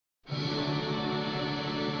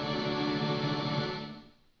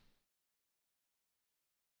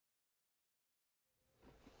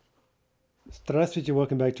Здравствуйте,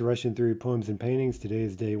 welcome back to Russian Through Poems and Paintings. Today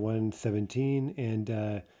is day 117,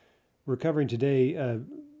 and we're covering today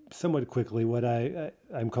somewhat quickly what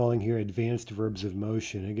I'm calling here advanced verbs of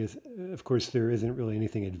motion. I guess, of course, there isn't really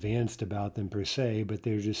anything advanced about them per se, but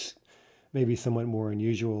they're just maybe somewhat more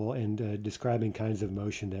unusual and describing kinds of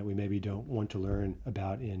motion that we maybe don't want to learn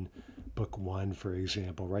about in book one, for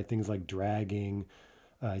example, right? Things like dragging,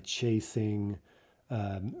 chasing,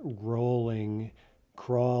 rolling,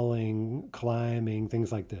 crawling, climbing,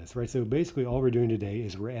 things like this, right? So basically, all we're doing today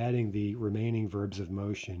is we're adding the remaining verbs of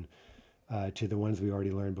motion to the ones we already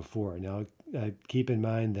learned before. Now, keep in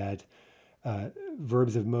mind that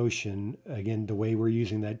verbs of motion, again, the way we're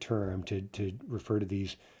using that term to refer to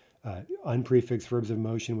these unprefixed verbs of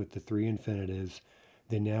motion with the three infinitives,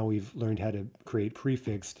 then now we've learned how to create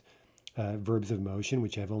prefixed verbs of motion,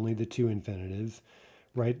 which have only the two infinitives,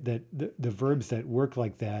 right? That the verbs that work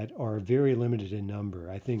like that are very limited in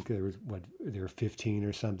number. I think there are 15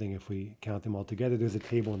 or something if we count them all together. There's a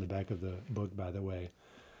table in the back of the book, by the way.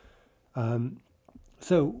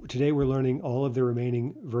 So today we're learning all of the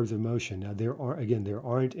remaining verbs of motion. Now there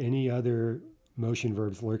aren't any other motion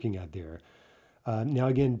verbs lurking out there. Now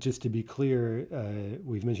again, just to be clear,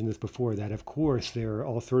 we've mentioned this before, that of course there are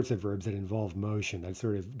all sorts of verbs that involve motion. That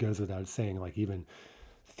sort of goes without saying, like even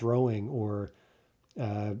throwing or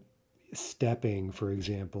uh, stepping, for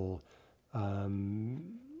example. Um,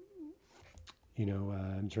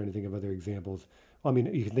 I'm trying to think of other examples. Well, I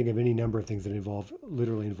mean, you can think of any number of things that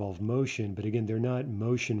literally involve motion, but again, they're not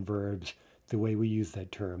motion verbs the way we use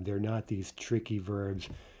that term. They're not these tricky verbs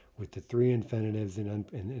with the three infinitives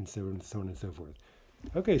and so on and so forth.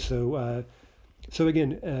 Okay, so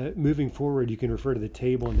again, moving forward, you can refer to the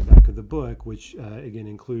table in the back of the book, which again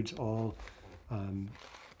includes um,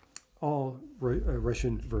 all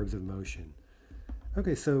Russian verbs of motion.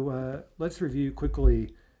 Okay, so let's review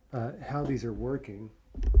quickly how these are working.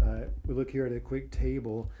 We look here at a quick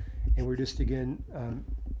table, and we're just again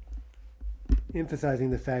emphasizing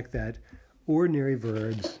the fact that ordinary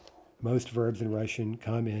verbs, most verbs in Russian,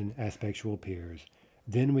 come in aspectual pairs.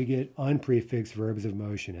 Then we get unprefixed verbs of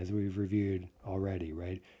motion, as we've reviewed already,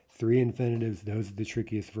 right? Three infinitives, those are the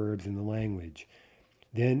trickiest verbs in the language.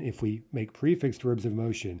 Then if we make prefixed verbs of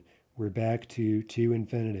motion, we're back to two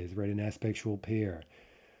infinitives, right? An aspectual pair.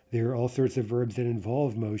 There are all sorts of verbs that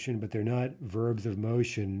involve motion, but they're not verbs of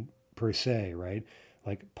motion per se, right?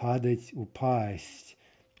 Like padать, upast.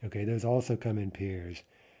 Okay, those also come in pairs.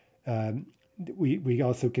 Um, we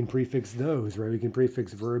also can prefix those, right? We can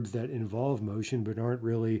prefix verbs that involve motion but aren't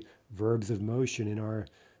really verbs of motion in our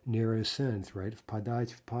narrow sense, right?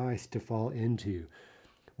 Padать, vpast, to fall into.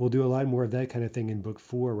 We'll do a lot more of that kind of thing in book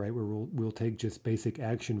four, right? Where we'll take just basic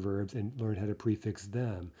action verbs and learn how to prefix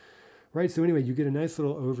them, right? So anyway, you get a nice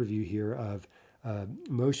little overview here of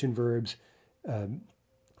motion verbs. And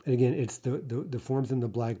again, it's the forms in the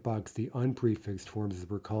black box, the unprefixed forms as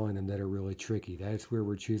we're calling them, that are really tricky. That's where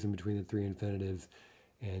we're choosing between the three infinitives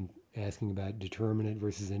and asking about determinate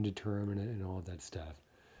versus indeterminate and all of that stuff.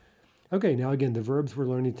 Okay, now again, the verbs we're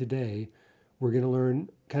learning today, we're going to learn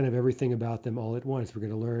kind of everything about them all at once. We're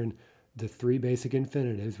going to learn the three basic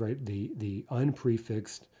infinitives, right? The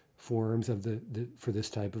unprefixed forms of for this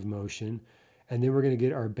type of motion, and then we're going to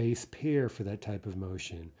get our base pair for that type of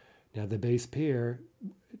motion. Now the base pair,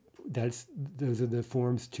 those are the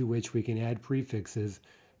forms to which we can add prefixes,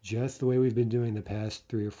 just the way we've been doing the past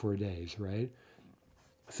 3 or 4 days, right?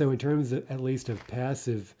 So in terms of, at least of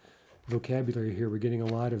passive vocabulary here, we're getting a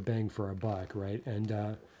lot of bang for our buck, right? And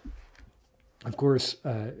of course,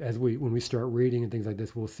 when we start reading and things like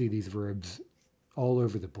this, we'll see these verbs all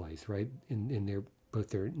over the place, right? In their both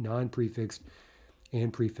their non-prefixed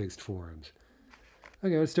and prefixed forms.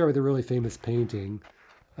 Okay, let's start with a really famous painting.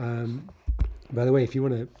 By the way, if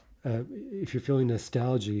you're feeling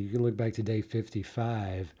nostalgia, you can look back to day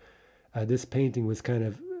 55. This painting was kind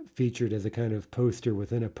of featured as a kind of poster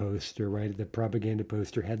within a poster, right? The propaganda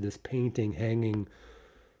poster had this painting hanging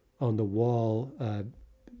on the wall.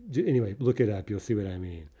 Anyway, look it up. You'll see what I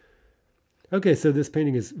mean. Okay, so this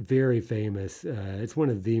painting is very famous. It's one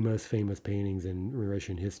of the most famous paintings in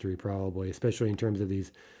Russian history, probably, especially in terms of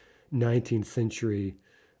these 19th century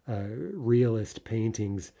realist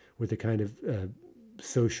paintings with a kind of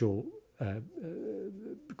social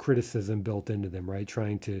criticism built into them, right?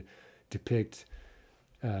 Trying to depict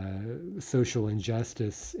social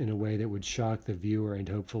injustice in a way that would shock the viewer and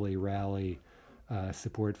hopefully rally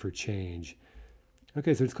support for change.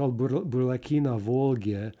 Okay, so it's called «Бурлаки на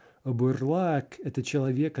Волге». Бурлак– это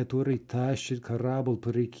человек, который тащит корабль по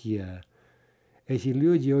реке. Эти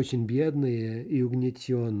люди очень бедные и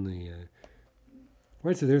угнетенные.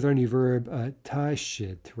 Right, so there's our new verb,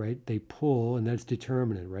 tashit, right? They pull, and that's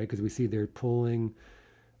determinate, right? Because we see they're pulling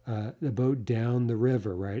the boat down the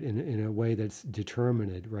river, right? In a way that's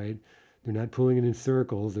determinate, right? They're not pulling it in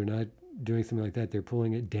circles. They're not doing something like that. They're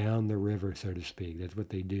pulling it down the river, so to speak. That's what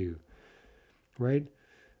they do, right?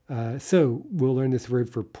 So we'll learn this verb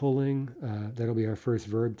for pulling. That'll be our first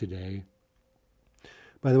verb today.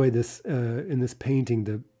 By the way, this in this painting,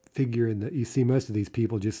 the figure in the you see most of these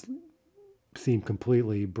people just seem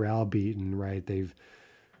completely browbeaten, right?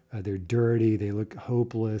 They're dirty. They look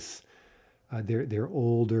hopeless. They're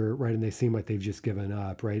older, right? And they seem like they've just given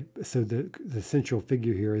up, right? So the central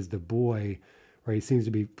figure here is the boy, right? He seems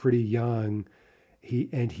to be pretty young.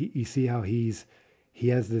 You see how he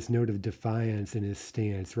has this note of defiance in his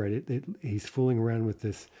stance, right? He's fooling around with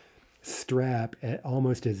this strap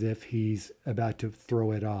almost as if he's about to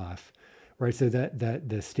throw it off, right? So that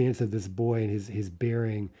the stance of this boy and his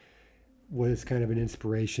bearing was kind of an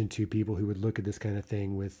inspiration to people who would look at this kind of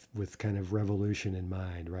thing with kind of revolution in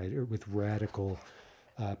mind, right? Or with radical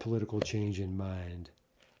political change in mind.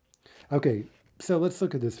 Okay, so let's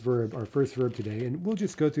look at this verb, our first verb today, and we'll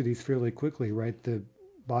just go through these fairly quickly, right? The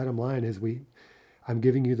bottom line is I'm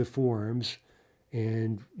giving you the forms,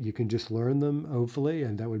 and you can just learn them, hopefully,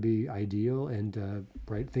 and that would be ideal. And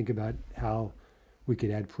right, think about how we could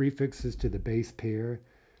add prefixes to the base pair.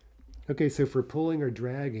 Okay, so for pulling or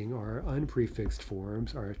dragging, our unprefixed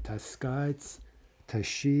forms are taskats,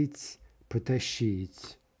 tashits,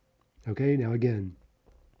 potashits. Okay, now again,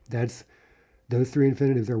 those three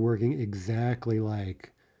infinitives are working exactly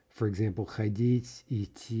like, for example, ходить,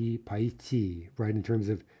 идти, пойти, right? In terms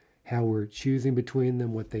of how we're choosing between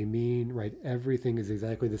them, what they mean, right? Everything is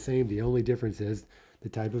exactly the same. The only difference is the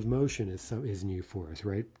type of motion is new for us,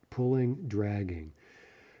 right? Pulling, dragging.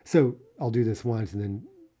 So I'll do this once and then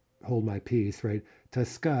hold my peace, right?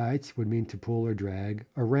 Taskать would mean to pull or drag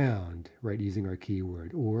around, right? Using our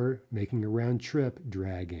keyword, or making a round trip,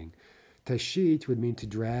 dragging. Tashit would mean to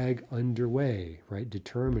drag underway, right?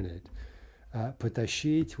 Determinate.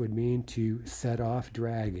 Potashit would mean to set off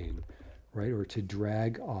dragging, right? Or to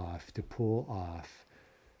drag off, to pull off.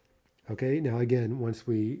 Okay, now again, once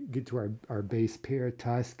we get to our base pair,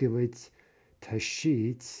 taskivit,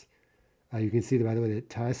 tashit, you can see, by the way, that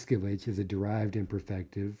taskivit is a derived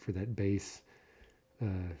imperfective for that base,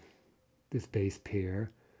 this base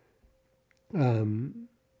pair. Yeah,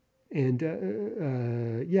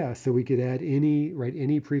 so we could add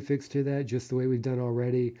any prefix to that, just the way we've done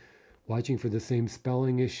already, watching for the same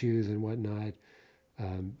spelling issues and whatnot.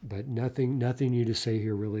 But nothing new to say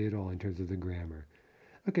here really at all in terms of the grammar.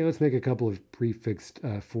 Okay, let's make a couple of prefixed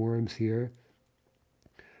forms here.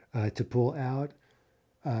 To pull out,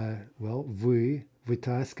 well,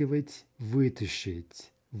 вытаскивать,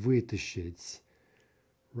 вытащить, вытащить.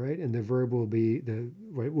 Right? And the verb will be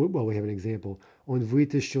well, we have an example. Он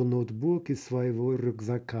вытащил ноутбук из своего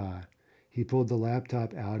рюкзака. He pulled the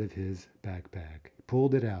laptop out of his backpack.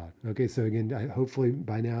 Pulled it out. Okay, so again, hopefully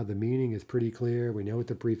by now the meaning is pretty clear. We know what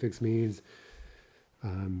the prefix means.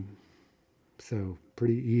 So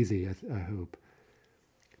pretty easy, I hope.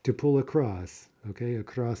 To pull across. Okay,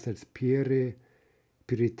 across, that's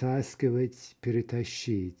перетаскивать,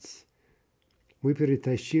 перетащить. Мы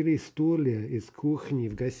перетащили стулья из кухни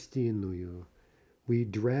в гостиную. We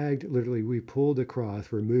dragged, literally, we pulled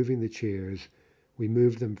across. We're moving the chairs. We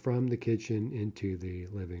moved them from the kitchen into the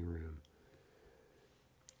living room.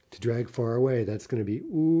 To drag far away, that's going to be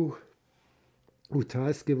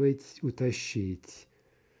утаскивать, утащить.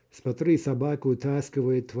 Смотри, собака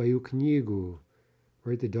утаскивает твою книгу.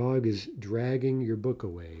 Right, the dog is dragging your book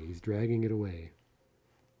away. He's dragging it away.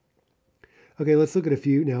 Okay, let's look at a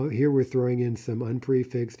few. Now, here we're throwing in some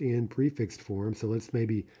unprefixed and prefixed forms, so let's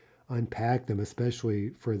maybe unpack them, especially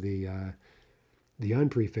for the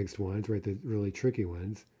unprefixed ones, right, the really tricky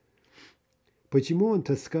ones. Почему он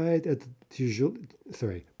таскает этот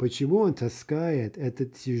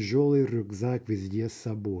тяжелый рюкзак везде с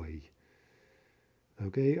собой?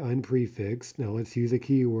 Okay, unprefixed. Now let's use a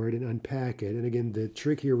keyword and unpack it. And again, the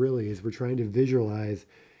trick here really is we're trying to visualize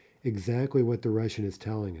exactly what the Russian is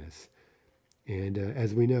telling us. And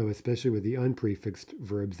as we know, especially with the unprefixed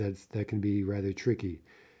verbs, that can be rather tricky.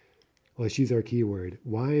 Let's use our keyword.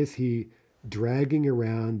 Why is he dragging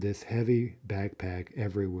around this heavy backpack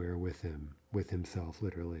everywhere with himself,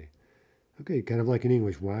 literally? Okay, kind of like in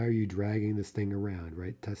English. Why are you dragging this thing around,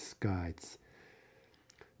 right? Таскать.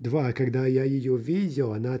 Два, когда я ее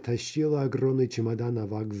видел, она тащила огромный чемодан на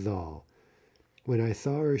вокзал. When I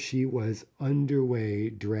saw her, she was underway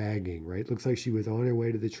dragging, right? Looks like she was on her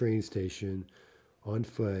way to the train station on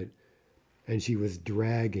foot, and she was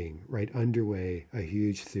dragging, right, underway, a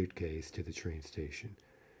huge suitcase to the train station.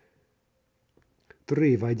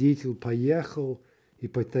 3. Водитель поехал и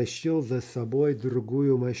потащил за собой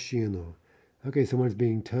другую машину. Okay, someone's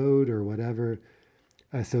being towed or whatever.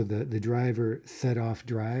 So the driver set off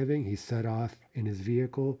driving. He set off in his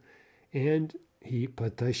vehicle, and he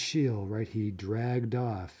потащил, right? He dragged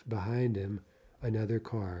off behind him another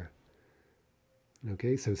car.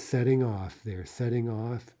 Okay, so setting off there, setting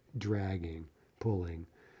off, dragging, pulling.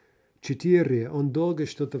 4. Он долго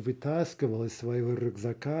что-то вытаскивал из своего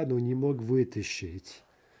рюкзака, но не мог вытащить.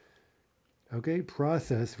 Okay,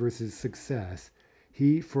 process versus success.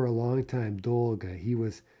 He, for a long time, долго, he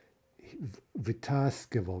was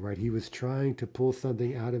вытаскивал, right? He was trying to pull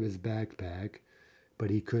something out of his backpack, but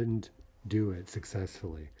he couldn't do it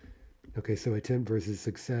successfully. Okay, so attempt versus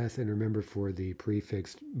success, and remember for the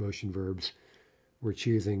prefixed motion verbs, we're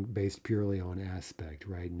choosing based purely on aspect,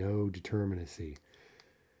 right? No determinacy.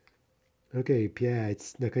 Okay,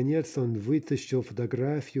 5. Наконец он вытащил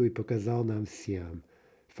фотографию и показал нам всем.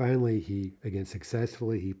 Finally, he, again,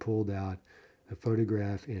 successfully, he pulled out a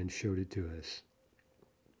photograph and showed it to us.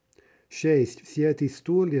 6. Все эти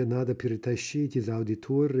стулья надо перетащить из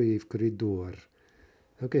аудитории в коридор.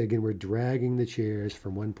 Okay, again, we're dragging the chairs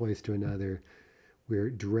from one place to another.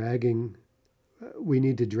 We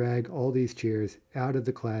need to drag all these chairs out of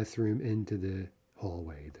the classroom into the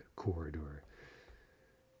hallway, the corridor.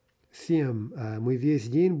 7. Мы весь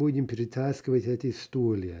день будем перетаскивать эти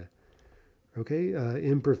стулья. Okay,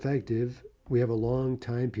 imperfective. We have a long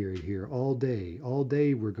time period here. All day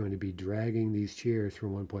we're going to be dragging these chairs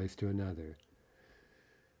from one place to another.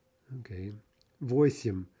 Okay.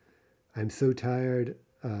 8. I'm so tired.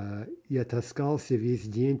 Я таскался весь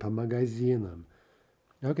день по магазинам.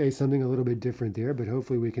 Okay, something a little bit different there, but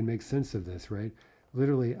hopefully we can make sense of this, right?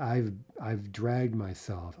 Literally, I've dragged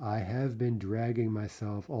myself. I have been dragging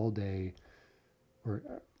myself all day, or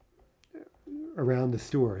around the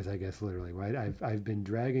stores, I guess, literally, right? I've been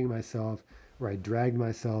dragging myself, or I dragged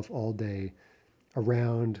myself all day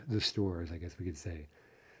around the stores, I guess we could say.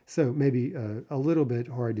 So maybe a little bit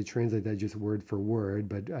hard to translate that just word for word,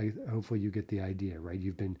 but hopefully you get the idea, right?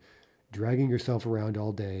 You've been dragging yourself around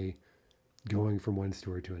all day, going from one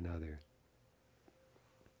store to another.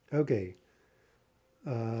 Okay.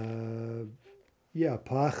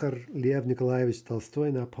 Pachar Lev Nikolaevich Tolstoy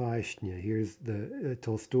na pashnya. Here's the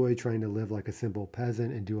Tolstoy trying to live like a simple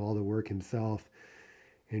peasant and do all the work himself.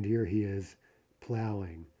 And here he is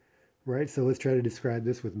plowing. Right? So let's try to describe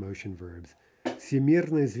this with motion verbs.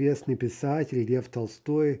 Всемирно известный писатель Лев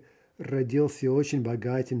Толстой родился очень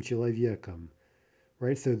богатым человеком.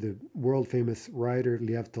 Right? So the world famous writer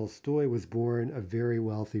Lev Tolstoy was born a very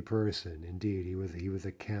wealthy person. Indeed, he was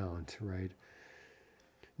a count, right?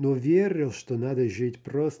 Но верил, что надо жить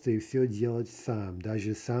просто и все делать сам,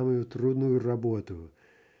 даже самую трудную работу.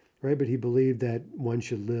 Right? But he believed that one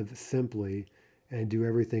should live simply and do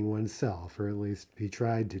everything oneself, or at least he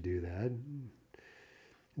tried to do that.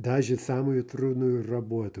 Даже самую трудную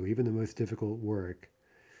работу, even the most difficult work.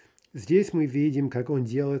 Здесь мы видим, как он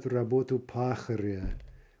делает работу пахаря.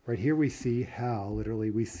 Right here we see how,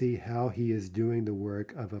 literally, we see how he is doing the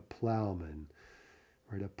work of a plowman.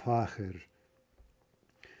 Right, a pachar.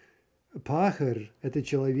 Pachar – это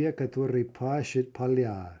человек, который пашет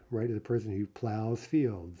поля, right? The person who plows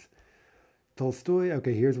fields. Tolstoy,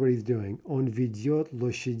 okay, here's what he's doing. Он ведет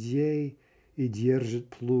лошадей и держит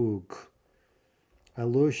плуг. А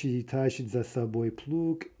лошади тащат за собой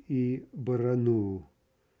плуг и барану.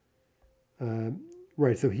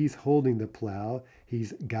 Right, so he's holding the plow.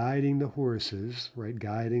 He's guiding the horses, right?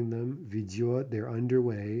 Guiding them. Ведет, they're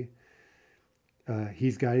underway.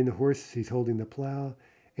 He's guiding the horses. He's holding the plow.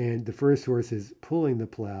 And the first horse is pulling the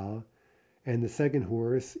plow, and the second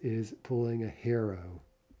horse is pulling a harrow,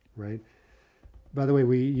 right? By the way,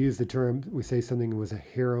 we use the term, we say something was a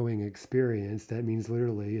harrowing experience. That means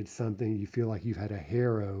literally it's something you feel like you've had a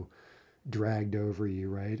harrow dragged over you,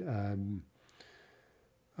 right?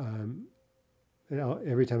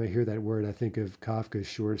 Every time I hear that word, I think of Kafka's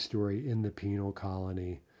short story, In the Penal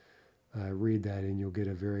Colony. Read that and you'll get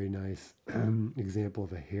a very nice example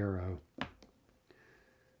of a harrow.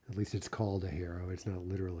 At least it's called a harrow. It's not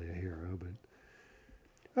literally a harrow, but...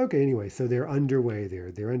 Okay, anyway, so they're underway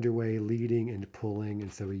there. They're underway, leading and pulling,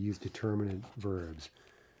 and so we use determinate verbs.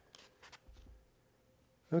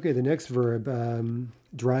 Okay, the next verb,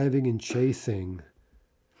 driving and chasing.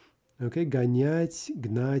 Okay, гонять,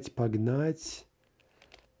 гнать, погнать.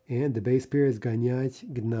 And the base pair is гонять,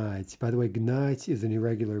 гнать. By the way, гнать is an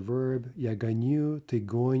irregular verb. Я гоню, ты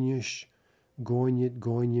гонишь, гонит,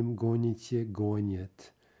 гоним, гоните,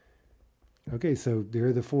 гонит. Okay, so there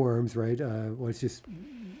are the forms, right? Let's just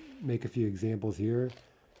make a few examples here.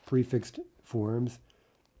 Prefixed forms.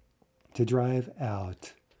 To drive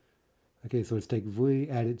out. Okay, so let's take вы,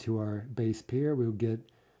 add it to our base pair. We'll get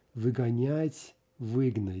выгонять,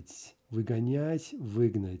 выгнать. Выгонять,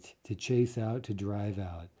 выгнать. To chase out, to drive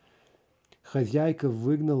out. Хозяйка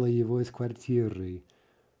выгнала его из квартиры.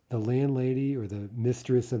 The landlady or the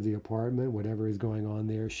mistress of the apartment, whatever is going on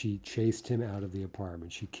there, she chased him out of the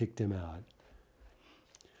apartment. She kicked him out.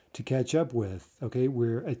 To catch up with, okay,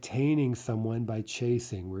 we're attaining someone by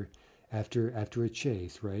chasing. We're after a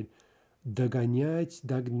chase, right? Догонять,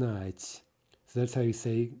 догнать. So that's how you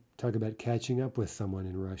say, talk about catching up with someone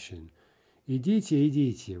in Russian. Идите,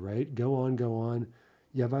 идите, right? Go on, go on.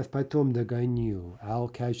 Я вас потом догоню. I'll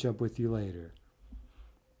catch up with you later.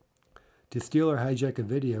 To steal or hijack a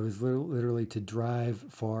video is literally to drive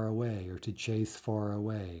far away or to chase far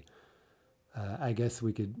away. I guess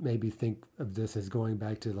we could maybe think of this as going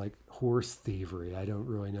back to like horse thievery. I don't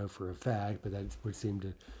really know for a fact, but that would seem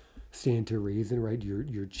to stand to reason, right?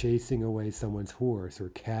 You're chasing away someone's horse or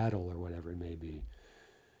cattle or whatever it may be.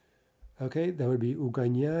 Okay, that would be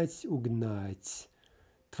угонять, угнать.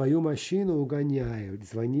 Твою машину угоняют.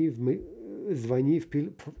 Звони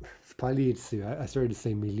в полицию. I started to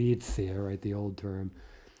say милиция, right, the old term.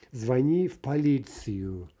 Звони в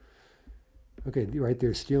полицию. Okay, right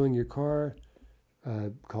there, stealing your car,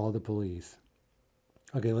 call the police.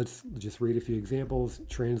 Okay, let's just read a few examples,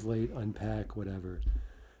 translate, unpack, whatever.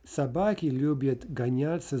 Собаки любят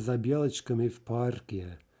гоняться за белочками в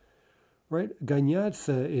парке. Right,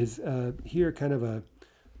 гоняться is here kind of a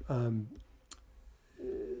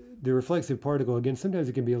the reflexive particle. Again, sometimes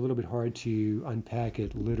it can be a little bit hard to unpack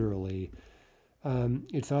it literally.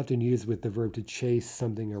 It's often used with the verb to chase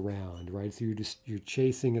something around, right? So you're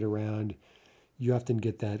chasing it around. You often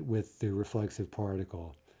get that with the reflexive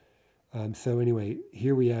particle. So anyway,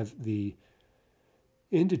 here we have the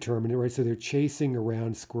indeterminate, right? So they're chasing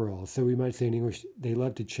around squirrels. So we might say in English, they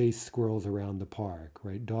love to chase squirrels around the park,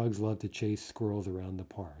 right? Dogs love to chase squirrels around the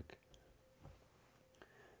park.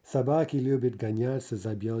 Собаки любят гоняться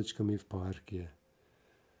за белочками в парке.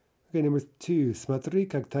 Okay, number 2. Смотри,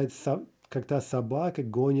 как та собака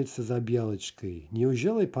гонится за белочкой.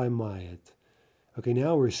 Неужели поймает? Okay,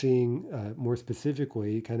 now we're seeing more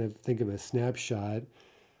specifically, kind of think of a snapshot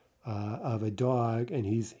of a dog, and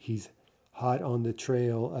he's hot on the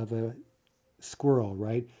trail of a squirrel,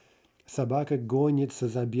 right? Собака гонится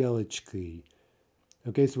за белочкой.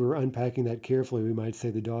 Okay, so we're unpacking that carefully. We might say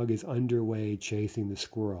the dog is underway chasing the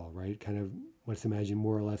squirrel, right? Kind of, let's imagine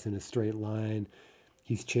more or less in a straight line.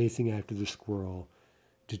 He's chasing after the squirrel.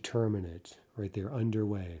 Determinate, right there,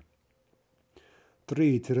 underway.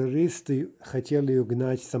 3. Террористы хотели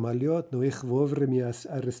угнать самолет, но их вовремя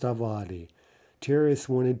арестовали. Terrorists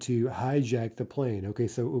wanted to hijack the plane. Okay,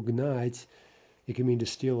 so угнать, it can mean to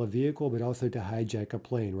steal a vehicle, but also to hijack a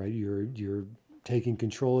plane, right? You're taking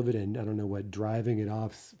control of it and, I don't know what, driving it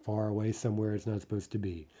off far away somewhere it's not supposed to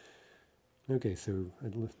be. Okay, so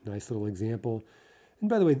a nice little example. And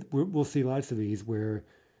by the way, we'll see lots of these where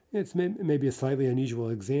it's maybe a slightly unusual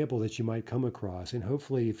example that you might come across. And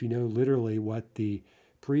hopefully, if you know literally what the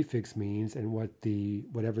prefix means and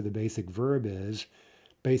whatever the basic verb is,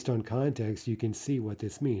 based on context, you can see what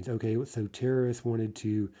this means. Okay, so terrorists wanted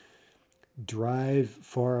to drive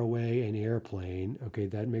far away an airplane. Okay,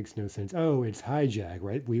 that makes no sense. Oh, it's hijack,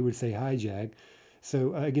 right? We would say hijack.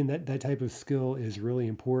 So again, that type of skill is really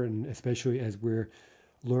important, especially as we're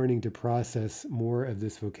learning to process more of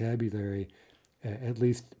this vocabulary, at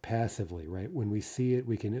least passively, right? When we see it,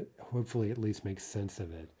 we can hopefully at least make sense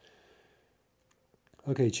of it.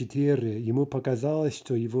 Okay, 4. Ему показалось,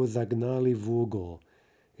 что его загнали в угол.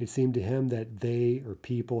 It seemed to him that they, or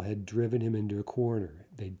people, had driven him into a corner.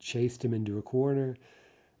 They'd chased him into a corner.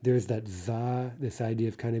 There's that za, this idea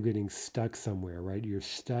of kind of getting stuck somewhere, right? You're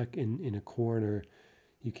stuck in a corner.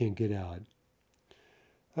 You can't get out.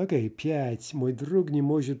 Okay, 5. Мой друг не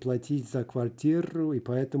может платить за квартиру, и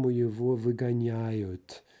поэтому его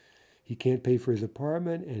выгоняют. He can't pay for his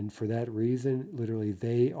apartment, and for that reason, literally,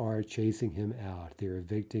 they are chasing him out. They're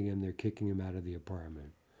evicting him. They're kicking him out of the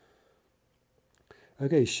apartment.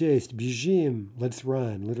 Okay, 6. Бежим. Let's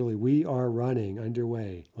run. Literally, we are running,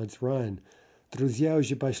 underway. Let's run. Друзья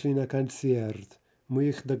уже пошли на концерт. Мы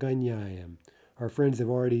их догоняем. Our friends have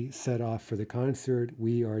already set off for the concert.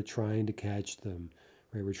 We are trying to catch them.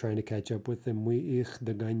 Right, we're trying to catch up with them. Мы их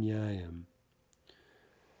догоняем.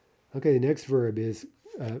 Okay, the next verb is,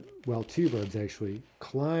 well, two verbs actually.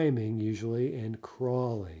 Climbing, usually, and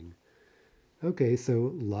crawling. Okay,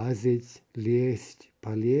 so лазить, лезть,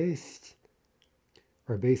 полезть.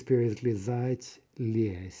 Our base pair is лезать,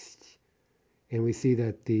 лезть. And we see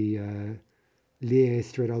that the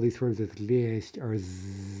lest, right, all these forms with lest are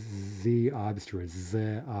z obstruents.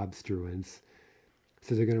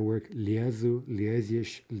 So they're going to work lezu,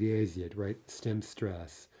 lezish, leziet, right? Stem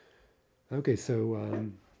stress. Okay, so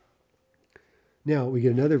now we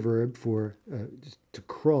get another verb for to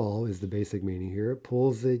crawl is the basic meaning here.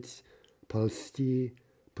 Polzit, polsti,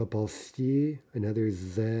 popolsti, another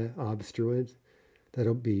z obstruent.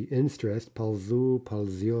 That'll be in stress, palzu,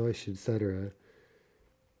 palziosh, etc.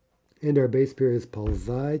 And our base pair is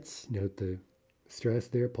palzat, note the stress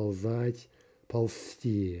there, palzat,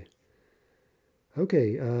 palsti.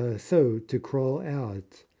 Okay, so to crawl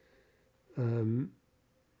out,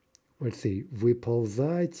 let's see,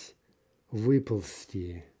 выползать,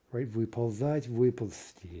 выползти, right? Выползать,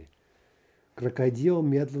 выползти. Крокодил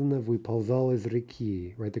медленно выползал из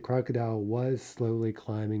реки, right? The crocodile was slowly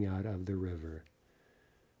climbing out of the river.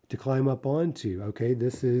 To climb up onto, okay,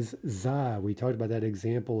 this is za. We talked about that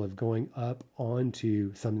example of going up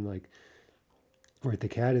onto something like, right, the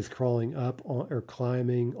cat is crawling up on, or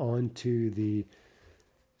climbing onto the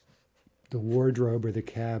wardrobe or the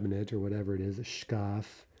cabinet or whatever it is, a shkaf.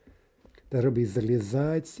 That'll be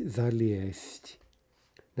залезать, залезть.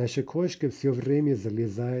 Наша кошка все время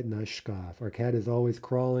залезает на шкаф. Our cat is always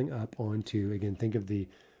crawling up onto, again, think of the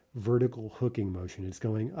vertical hooking motion. It's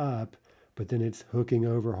going up, but then it's hooking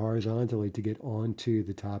over horizontally to get onto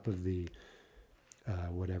the top of the,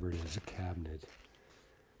 whatever it is, a cabinet.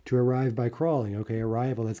 To arrive by crawling, okay,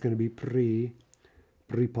 arrival, that's going to be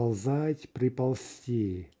приползать,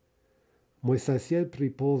 приползти. Мой сосед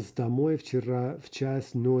приполз домой вчера в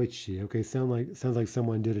час ночи. Okay, sounds like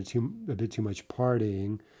someone did a bit too much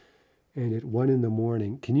partying, and at 1 in the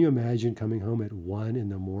morning. Can you imagine coming home at 1 in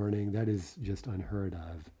the morning? That is just unheard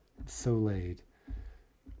of. It's so late.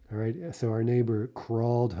 All right, so our neighbor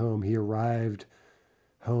crawled home. He arrived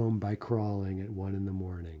home by crawling at 1 in the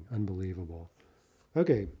morning. Unbelievable.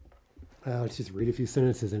 Okay, let's just read a few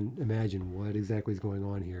sentences and imagine what exactly is going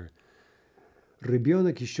on here.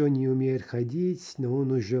 Ребенок еще не умеет ходить, но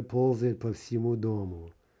он уже ползает по всему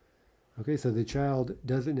дому. Okay, so the child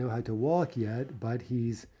doesn't know how to walk yet, but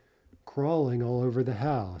he's crawling all over the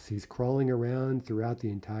house. He's crawling around throughout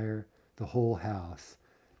the whole house.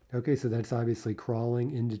 Okay, so that's obviously crawling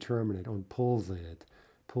indeterminate on ползает.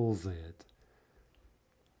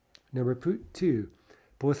 Number 2.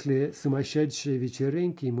 После сумасшедшей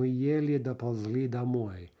вечеринки мы еле доползли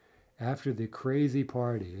домой. After the crazy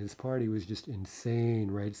party, this party was just insane,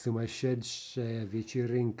 right? Сумасшедшая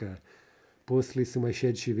вечеринка. После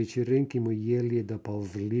сумасшедшей вечеринки мы еле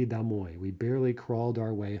доползли домой. We barely crawled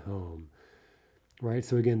our way home, right?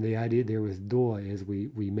 So again, the idea there was до is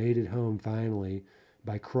we made it home finally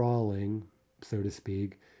by crawling, so to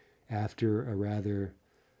speak, after a rather,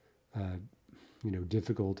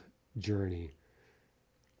 difficult journey.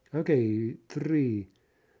 Okay, 3.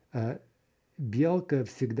 Белка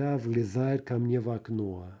всегда влезает ко мне в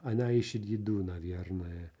окно. Она ищет еду,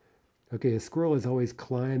 наверное. Okay, a squirrel is always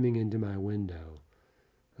climbing into my window.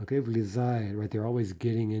 Okay, влезает, right? They're always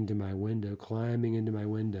getting into my window, climbing into my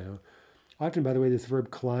window. Often, by the way, this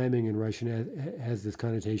verb climbing in Russian has this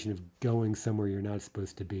connotation of going somewhere you're not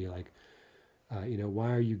supposed to be. Like,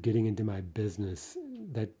 why are you getting into my business?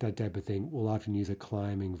 That type of thing. We'll often use a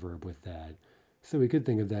climbing verb with that. So we could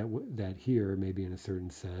think of that here, maybe in a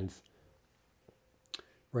certain sense.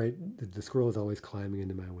 Right? The squirrel is always climbing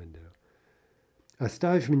into my window.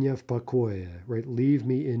 Оставь меня в покое, right? Leave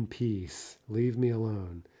me in peace. Leave me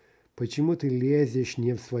alone. Почему ты лезешь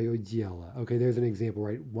не в свое дело? Okay, there's an example,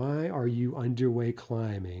 right? Why are you underway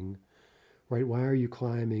climbing? Right? Why are you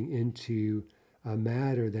climbing into a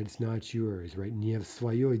matter that's not yours, right? Не в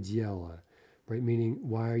свое дело, right? Meaning,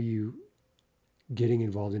 why are you getting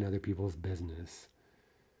involved in other people's business?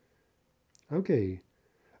 Okay.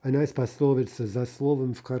 A nice пословица «за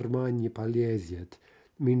словом в карман не полезет»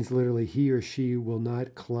 means literally he or she will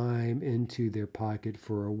not climb into their pocket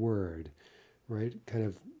for a word, right? Kind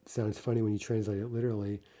of sounds funny when you translate it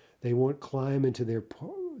literally. They won't climb into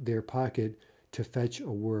their pocket to fetch a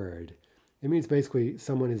word. It means basically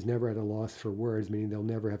someone is never at a loss for words, meaning they'll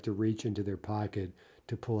never have to reach into their pocket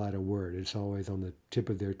to pull out a word. It's always on the tip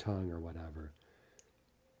of their tongue or whatever.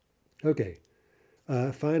 Okay.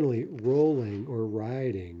 Finally, rolling or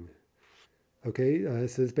riding. Okay,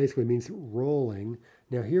 so this basically means rolling.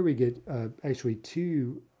 Now here we get actually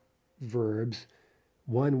 2 verbs,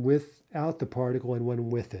 one without the particle and one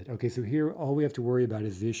with it. Okay, so here all we have to worry about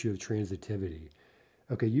is the issue of transitivity.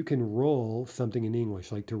 Okay, you can roll something in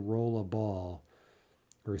English, like to roll a ball,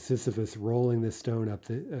 or Sisyphus rolling the stone up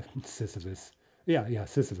the... Sisyphus. Yeah,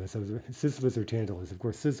 Sisyphus. Sisyphus or Tantalus. Of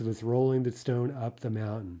course, Sisyphus rolling the stone up the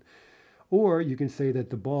mountain. Or you can say that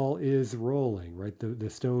the ball is rolling, right? The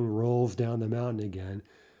stone rolls down the mountain again.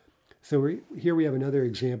 So here we have another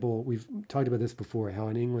example. We've talked about this before, how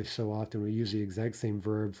in English so often we use the exact same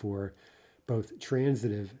verb for both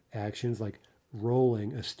transitive actions like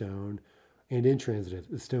rolling a stone and intransitive.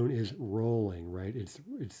 The stone is rolling, right? It's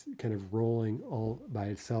kind of rolling all by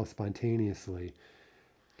itself spontaneously.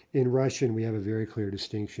 In Russian, we have a very clear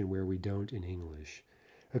distinction where we don't in English.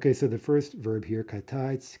 Okay, so the first verb here,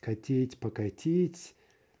 катать, катить, покатить,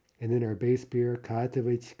 and then our base pair,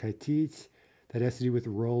 катывать, катить, that has to do with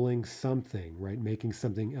rolling something, right? Making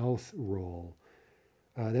something else roll.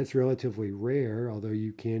 That's relatively rare, although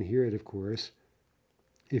you can hear it, of course.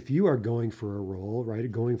 If you are going for a roll, right,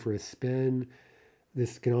 going for a spin,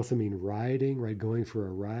 this can also mean riding, right, going for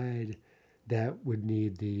a ride, that would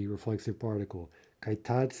need the reflexive particle.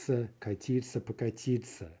 Кататься, катиться,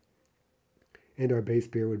 покатиться. And our base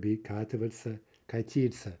pair would be катываться,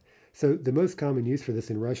 катиться. So the most common use for this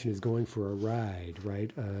in Russian is going for a ride,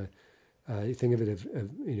 right? Think of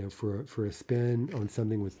it for a spin on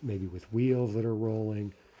something with maybe with wheels that are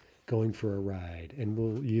rolling, going for a ride. And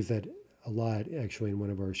we'll use that a lot actually in one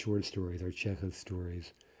of our short stories, our Chekhov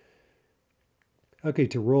stories. Okay,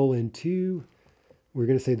 to roll into, we're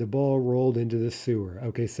going to say the ball rolled into the sewer.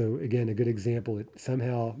 Okay, so again, a good example, it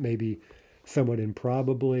somehow, maybe somewhat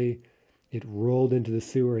improbably, it rolled into the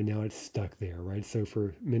sewer and now it's stuck there, right? So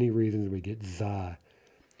for many reasons we get za.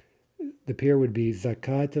 The pair would be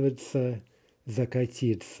закатываться,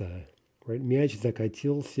 закатиться, right? Мяч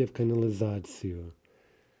закатился в канализацию.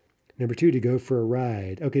 Number two, to go for a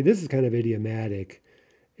ride. Okay, this is kind of idiomatic.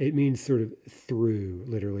 It means sort of through,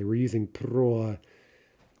 literally. We're using pro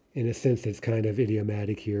in a sense that's kind of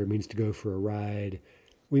idiomatic here. It means to go for a ride.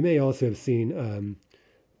 We may also have seen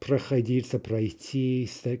проходиться,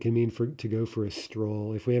 пройтись. That can mean to go for a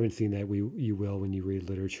stroll. If we haven't seen that, you will when you read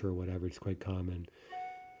literature or whatever. It's quite common.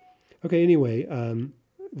 Okay, anyway,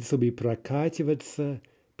 this will be прокативаться,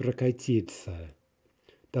 прокатиться.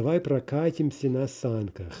 Давай прокатимся на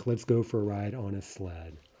санках. Let's go for a ride on a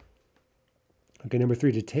sled. Okay, number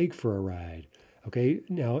three, to take for a ride. Okay,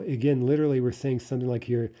 now again, literally we're saying something like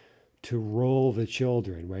here, to roll the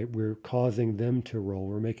children, right? We're causing them to roll.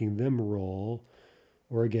 We're making them roll.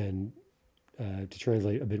 Or again, to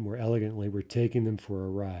translate a bit more elegantly, we're taking them for a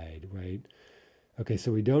ride, right? Okay,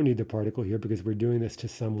 so we don't need the particle here because we're doing this to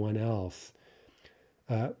someone else.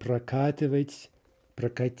 Прокатывать,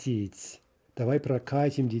 прокатить. Давай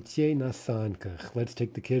прокатим детей на санках. Let's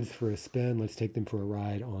take the kids for a spin. Let's take them for a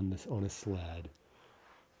ride on a sled.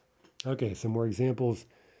 Okay, some more examples.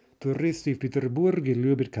 Туристы в Петербурге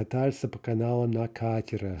любят кататься по каналам на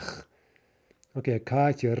катерах. Okay, a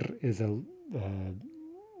катер is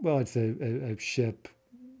it's a ship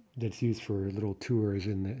that's used for little tours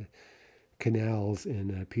in the canals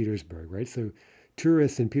in Petersburg, right? So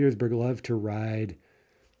tourists in Petersburg love to ride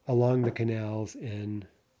along the canals in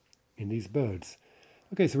these boats.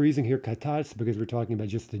 Okay, so we're using here katats because we're talking about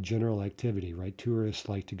just the general activity, right? Tourists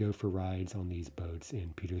like to go for rides on these boats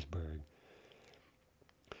in Petersburg.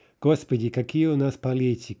 Господи, какие у нас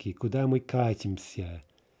политики, куда мы катимся?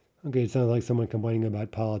 Okay, it sounds like someone complaining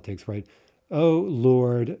about politics, right? Oh,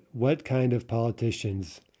 Lord, what kind of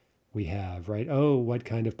politicians we have, right? Oh, what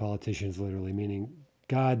kind of politicians, literally, meaning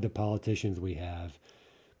God, the politicians we have.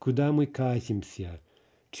 Куда мы катимся?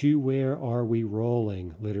 To where are we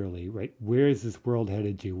rolling, literally, right? Where is this world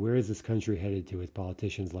headed to? Where is this country headed to with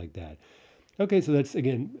politicians like that? Okay, so that's,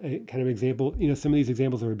 again, a kind of example. Some of these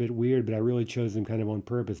examples are a bit weird, but I really chose them kind of on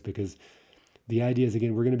purpose because the idea is,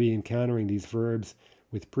 again, we're going to be encountering these verbs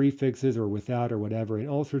with prefixes or without or whatever in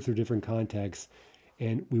all sorts of different contexts.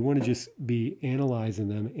 And we want to just be analyzing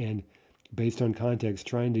them and based on context,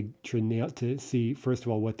 trying to see, first of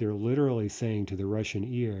all, what they're literally saying to the Russian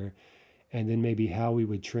ear, and then maybe how we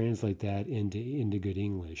would translate that into good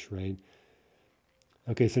English, right?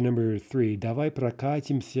 Okay, so number three. Давай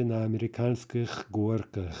прокатимся на американских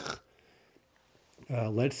горках.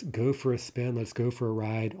 Let's go for a spin. Let's go for a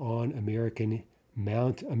ride on American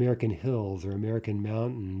hills or American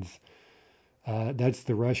mountains. That's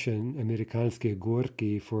the Russian amerikanskие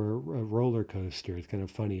горки for a roller coaster. It's kind of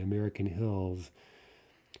funny, American hills.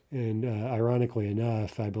 And ironically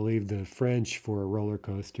enough, I believe the French for a roller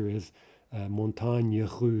coaster is montagne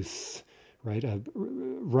russe, right?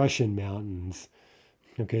 Russian mountains.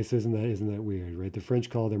 Okay, so isn't that weird, right? The French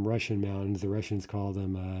call them Russian mountains. The Russians call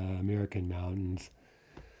them American mountains.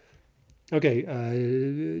 Okay,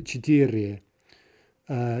 4.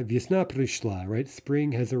 Весна пришла, right?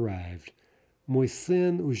 Spring has arrived. Мой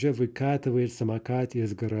сын уже выкатывает самокат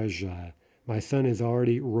из гаража. My son is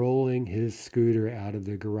already rolling his scooter out of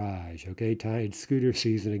the garage. Okay, it's scooter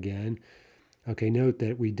season again. Okay, note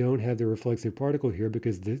that we don't have the reflexive particle here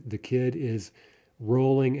because the kid is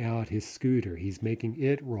rolling out his scooter. He's making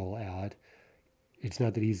it roll out. It's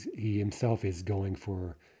not that he himself is going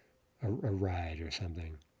for a ride or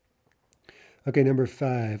something. Okay, number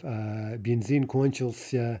 5. Бензин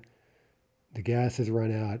кончился. The gas has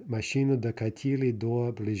run out. Машину докатили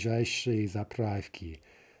до ближайшей заправки.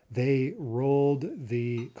 They rolled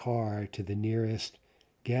the car to the nearest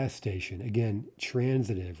gas station. Again,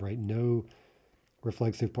 transitive, right? No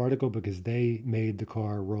reflexive particle because they made the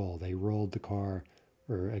car roll. They rolled the car,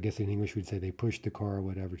 or I guess in English we'd say they pushed the car or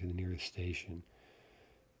whatever to the nearest station.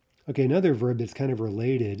 Okay, another verb that's kind of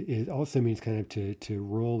related, it also means kind of to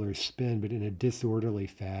roll or spin, but in a disorderly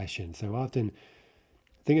fashion. So often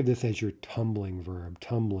think of this as your tumbling verb,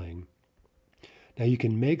 tumbling. Now you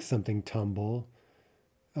can make something tumble,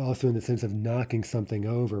 also in the sense of knocking something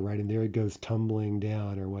over, right? And there it goes tumbling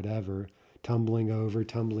down or whatever. Tumbling over,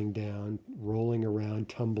 tumbling down, rolling around,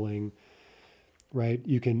 tumbling, right?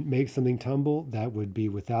 You can make something tumble, that would be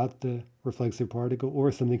without the reflexive particle,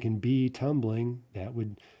 or something can be tumbling, that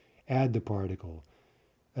would add the particle.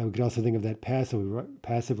 We could also think of that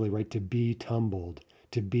passively, right? To be tumbled,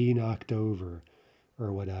 to be knocked over,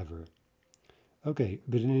 or whatever. Okay,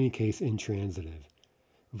 but in any case, intransitive.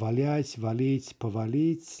 Валять, валить,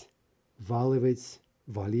 повалить, валивать,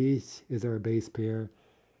 валить is our base pair.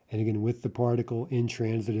 And again, with the particle,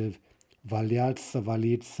 intransitive, валяться,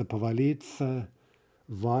 валиться, повалиться,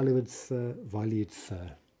 валиваться,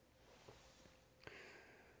 валиться.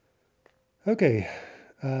 Okay.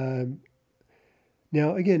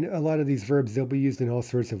 Now, again, a lot of these verbs, they'll be used in all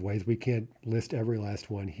sorts of ways. We can't list every last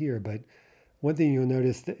one here, but one thing you'll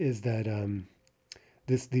notice is that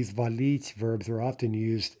these valit verbs are often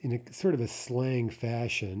used in a sort of a slang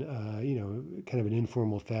fashion, kind of an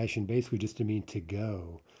informal fashion, basically just to mean to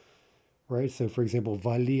go. Right? So, for example,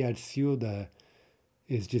 vali atsuda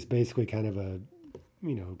is just basically kind of a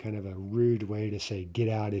rude way to say get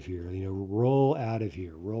out of here. Roll out of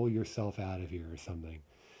here, roll yourself out of here, or something.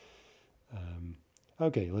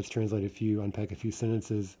 Okay, let's unpack a few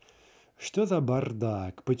sentences. Что за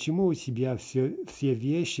бардак? Почему у тебя все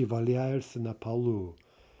вещи валяются на полу?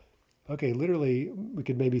 Okay, literally, we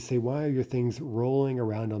could maybe say, why are your things rolling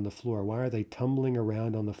around on the floor? Why are they tumbling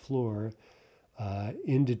around on the floor?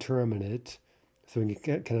 Indeterminate. So we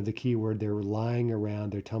get kind of the key word, they're lying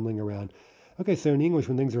around, they're tumbling around. Okay, so in English,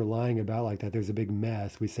 when things are lying about like that, there's a big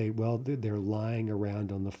mess. We say, well, they're lying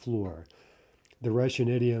around on the floor. The Russian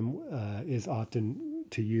idiom is often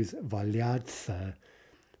to use valyatsa.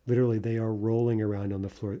 Literally, they are rolling around on the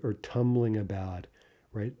floor or tumbling about,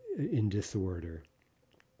 right, in disorder.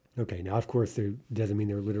 Okay, now, of course, it doesn't mean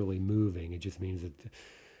they're literally moving. It just means that,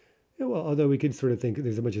 well, although we could sort of think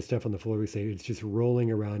there's a bunch of stuff on the floor, we say it's just rolling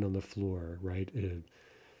around on the floor, right,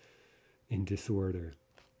 in disorder.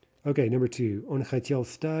 Okay, number 2. Он хотел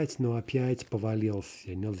встать, но опять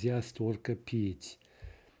повалился. Нельзя столько пить.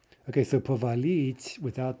 Okay, so повалить,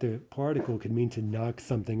 without the particle, could mean to knock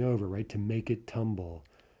something over, right, to make it tumble,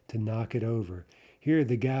 to knock it over. Here,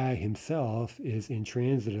 the guy himself is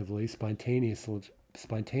intransitively,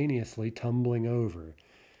 spontaneously tumbling over,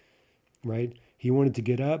 right? He wanted to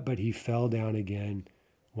get up, but he fell down again.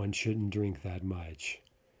 One shouldn't drink that much.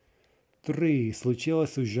 3.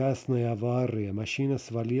 Случилась ужасная авария. Машина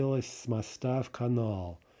свалилась с моста в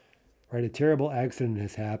канал. Right, a terrible accident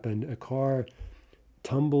has happened. A car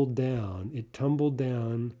tumbled down. It tumbled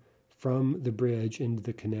down from the bridge into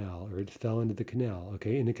the canal, or it fell into the canal,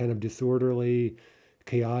 okay, in a kind of disorderly,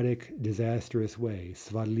 chaotic, disastrous way.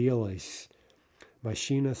 Свалилась.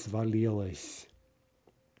 Машина свалилась.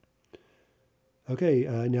 Okay,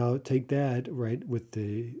 now take that, right, with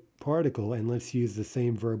the particle, and let's use the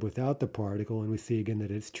same verb without the particle, and we see again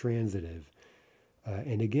that it's transitive.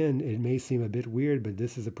 And again, it may seem a bit weird, but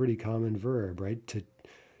this is a pretty common verb, right?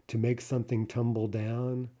 To make something tumble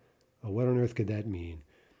down. What on earth could that mean?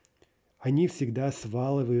 Они всегда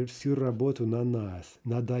сваливают всю работу на нас.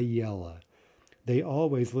 Надоело. They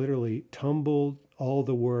always literally tumbled all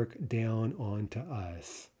the work down onto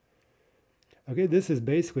us. Okay, this is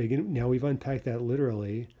basically, again, now we've unpacked that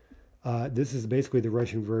literally. This is basically the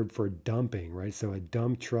Russian verb for dumping, right? So a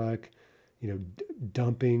dump truck,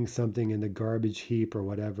 dumping something in the garbage heap or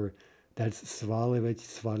whatever. That's сваливать,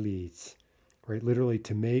 свалить, right? Literally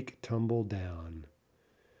to make, tumble down.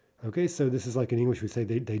 Okay, so this is like in English, we say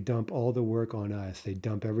they dump all the work on us. They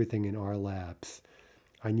dump everything in our laps.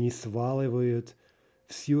 Они сваливают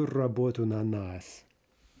всю работу на нас.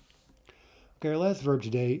 Okay, our last verb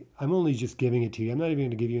today, I'm only just giving it to you. I'm not even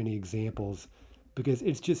going to give you any examples because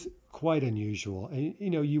it's just quite unusual. And,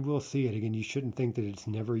 you will see it. Again, you shouldn't think that it's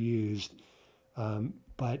never used,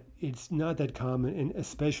 but it's not that common, and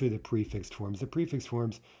especially the prefixed forms. The prefixed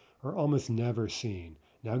forms are almost never seen.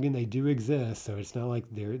 Now, again, they do exist, so it's not like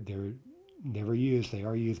they're never used. They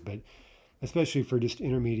are used, but especially for just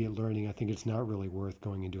intermediate learning, I think it's not really worth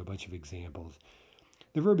going into a bunch of examples.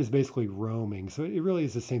 The verb is basically roaming, so it really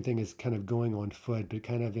is the same thing as kind of going on foot, but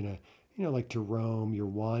kind of in a, like to roam, you're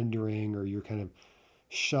wandering, or you're kind of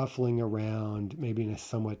shuffling around, maybe in a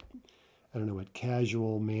somewhat, I don't know what,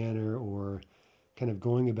 casual manner, or kind of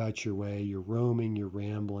going about your way. You're roaming, you're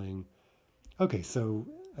rambling. Okay, so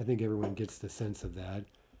I think everyone gets the sense of that.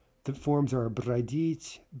 The forms are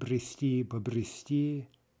bradit, bristi, bobristi.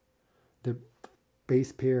 The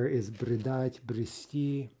base pair is bridat,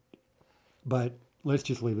 bristi. But let's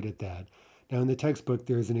just leave it at that. Now, in the textbook,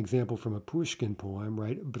 there's an example from a Pushkin poem,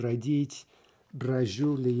 right? Bradit,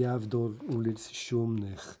 braju liyavdol ulic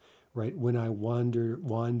shumnych, right? When I wander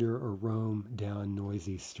or roam down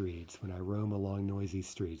noisy streets, when I roam along noisy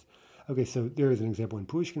streets. Okay, so there is an example in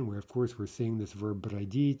Pushkin where, of course, we're seeing this verb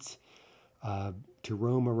bradit, to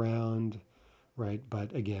roam around, right?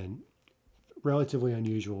 But again, relatively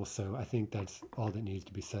unusual, so I think that's all that needs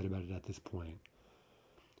to be said about it at this point.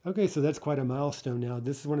 Okay, so that's quite a milestone now.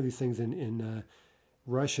 This is one of these things in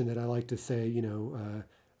Russian that I like to say,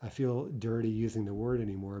 I feel dirty using the word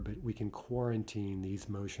anymore, but we can quarantine these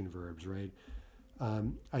motion verbs, right?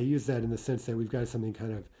 I use that in the sense that we've got something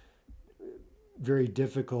kind of very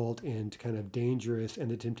difficult and kind of dangerous, and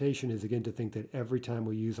the temptation is, again, to think that every time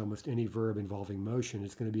we use almost any verb involving motion,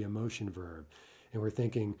 it's going to be a motion verb. And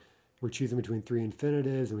we're choosing between three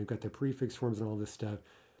infinitives, and we've got the prefix forms and all this stuff.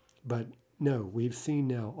 But no, we've seen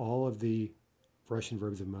now all of the Russian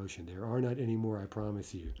verbs of motion. There are not any more, I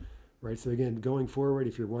promise you. Right? So again, going forward,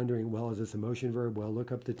 if you're wondering, well, is this a motion verb? Well,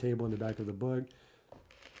 look up the table in the back of the book.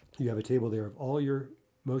 You have a table there of all your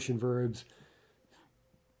motion verbs,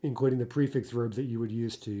 including the prefix verbs that you would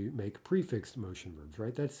use to make prefixed motion verbs,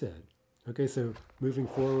 right? That's it. Okay, so moving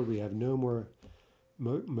forward, we have no more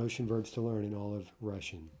motion verbs to learn in all of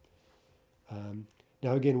Russian.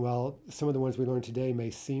 Now again, while some of the ones we learned today may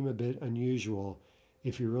seem a bit unusual,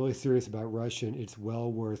 if you're really serious about Russian, it's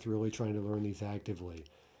well worth really trying to learn these actively.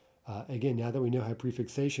 Again, now that we know how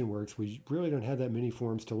prefixation works, we really don't have that many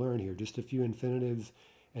forms to learn here, just a few infinitives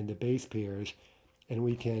and the base pairs, and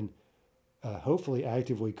we can hopefully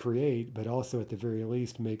actively create, but also at the very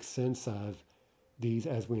least make sense of these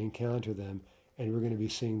as we encounter them, and we're going to be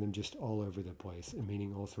seeing them just all over the place and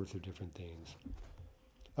meaning all sorts of different things.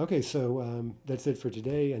 Okay, so that's it for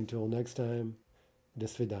today. Until next time, до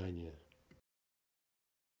свидания.